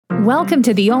Welcome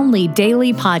to the only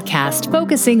daily podcast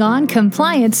focusing on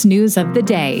compliance news of the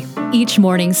day. Each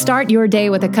morning, start your day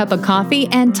with a cup of coffee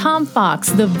and Tom Fox,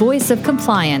 the voice of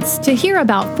compliance, to hear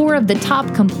about 4 of the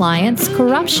top compliance,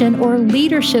 corruption, or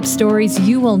leadership stories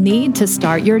you will need to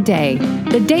start your day.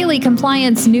 The Daily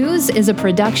Compliance News is a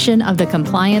production of the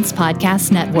Compliance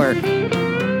Podcast Network.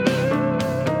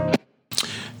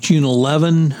 June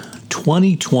 11,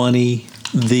 2020,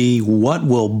 the What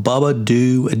Will Bubba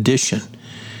Do edition.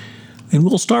 And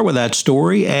we'll start with that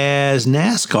story as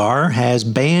NASCAR has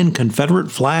banned Confederate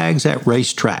flags at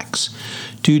racetracks.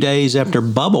 2 days after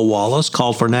Bubba Wallace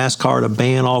called for NASCAR to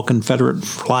ban all Confederate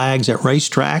flags at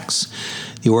racetracks,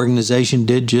 the organization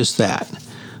did just that.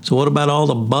 So what about all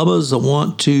the Bubbas that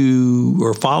want to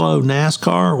or follow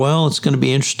NASCAR? Well, it's going to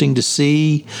be interesting to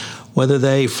see whether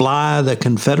they fly the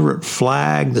Confederate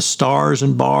flag, the stars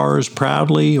and bars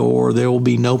proudly, or there will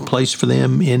be no place for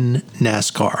them in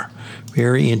NASCAR.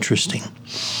 Very interesting.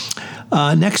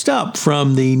 Next up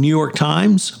from the New York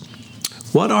Times,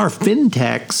 what are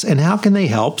fintechs and how can they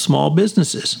help small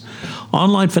businesses?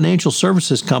 Online financial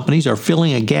services companies are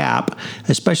filling a gap,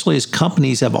 especially as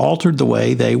companies have altered the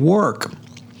way they work.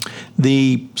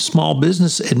 The Small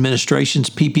Business Administration's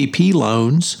PPP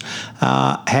loans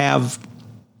have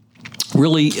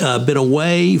really been a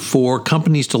way for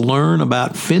companies to learn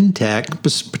about fintech,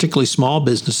 particularly small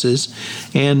businesses.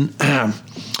 And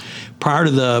prior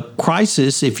to the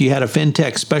crisis, if you had a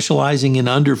fintech specializing in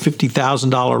under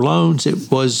 $50,000 loans, it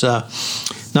was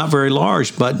not very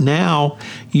large. But now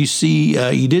you see,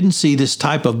 you didn't see this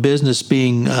type of business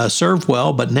being served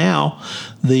well. But now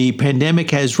the pandemic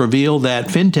has revealed that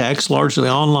fintechs, largely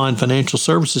online financial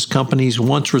services companies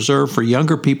once reserved for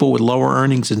younger people with lower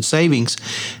earnings and savings,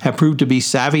 have proved to be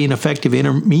savvy and effective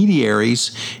intermediaries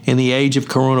in the age of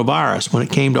coronavirus. When it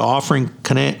came to offering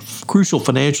crucial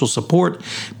financial support,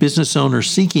 business owners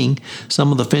seeking,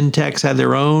 some of the fintechs had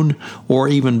their own or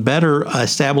even better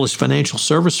established financial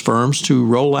service firms to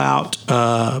roll out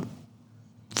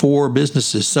for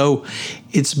businesses. So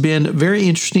it's been very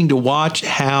interesting to watch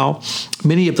how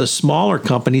many of the smaller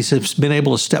companies have been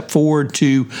able to step forward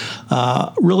to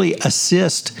really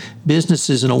assist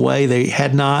businesses in a way they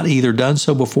had not either done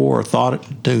so before or thought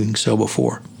of doing so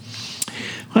before.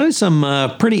 Well,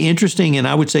 some pretty interesting and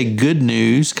I would say good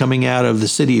news coming out of the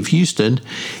city of Houston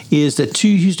is that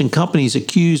 2 Houston companies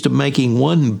accused of making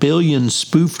 1 billion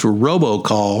spoofed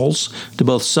robocalls to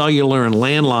both cellular and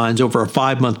landlines over a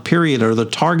 5-month period are the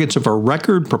targets of a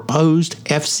record proposed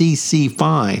FCC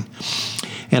fine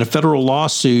and a federal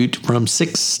lawsuit from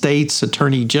 6 states'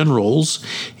 attorney generals,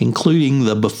 including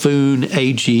the buffoon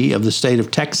AG of the state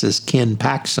of Texas, Ken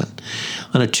Paxton.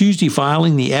 On a Tuesday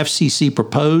filing, the FCC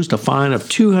proposed a fine of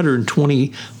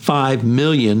 $225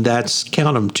 million. That's,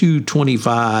 count them,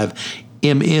 225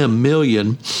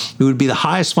 million. It would be the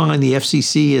highest fine the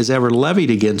FCC has ever levied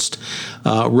against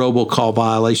robocall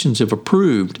violations if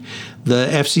approved. The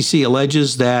FCC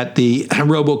alleges that the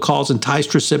robocalls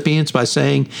enticed recipients by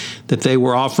saying that they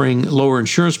were offering lower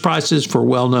insurance prices for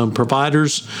well-known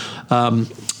providers.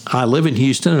 I live in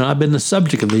Houston, and I've been the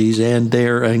subject of these, and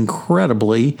they're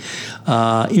incredibly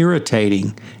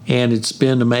irritating. And it's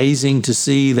been amazing to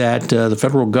see that the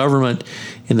federal government,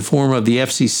 in the form of the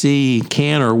FCC,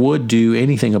 can or would do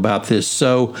anything about this.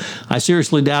 So I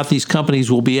seriously doubt these companies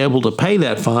will be able to pay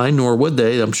that fine, nor would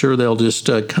they. I'm sure they'll just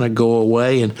kind of go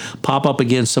away and pop up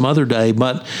again some other day.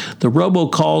 But the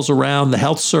robocalls around the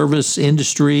health service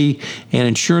industry and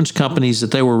insurance companies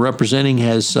that they were representing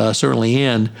has certainly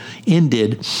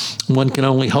ended. One can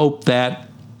only hope that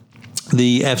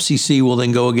the FCC will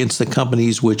then go against the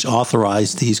companies which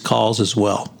authorize these calls as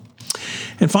well.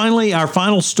 And finally, our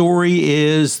final story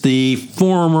is the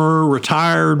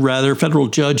retired federal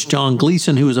judge John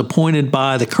Gleeson, who was appointed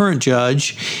by the current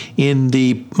judge in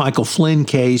the Michael Flynn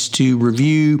case to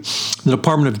review the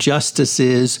Department of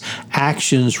Justice's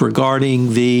actions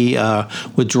regarding the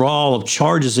withdrawal of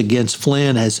charges against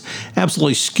Flynn, has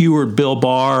absolutely skewered Bill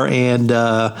Barr and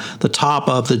the top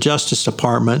of the Justice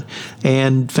Department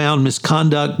and found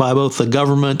misconduct by both the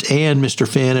government and Mr.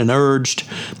 Flynn and urged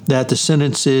that the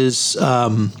sentences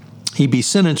he be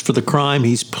sentenced for the crime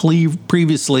he's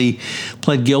previously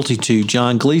pled guilty to.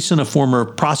 John Gleeson, a former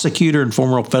prosecutor and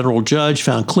former federal judge,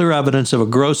 found clear evidence of a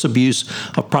gross abuse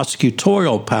of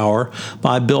prosecutorial power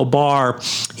by Bill Barr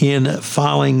in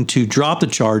filing to drop the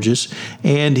charges,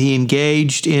 and he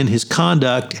engaged in his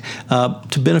conduct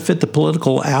to benefit the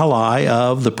political ally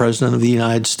of the President of the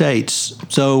United States.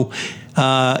 So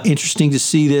interesting to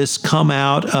see this come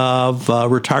out of a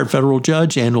retired federal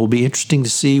judge, and it will be interesting to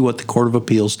see what the Court of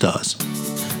Appeals does.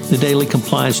 The Daily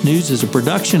Compliance News is a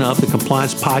production of the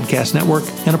Compliance Podcast Network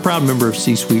and a proud member of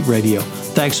C-Suite Radio.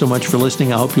 Thanks so much for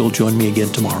listening. I hope you'll join me again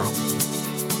tomorrow.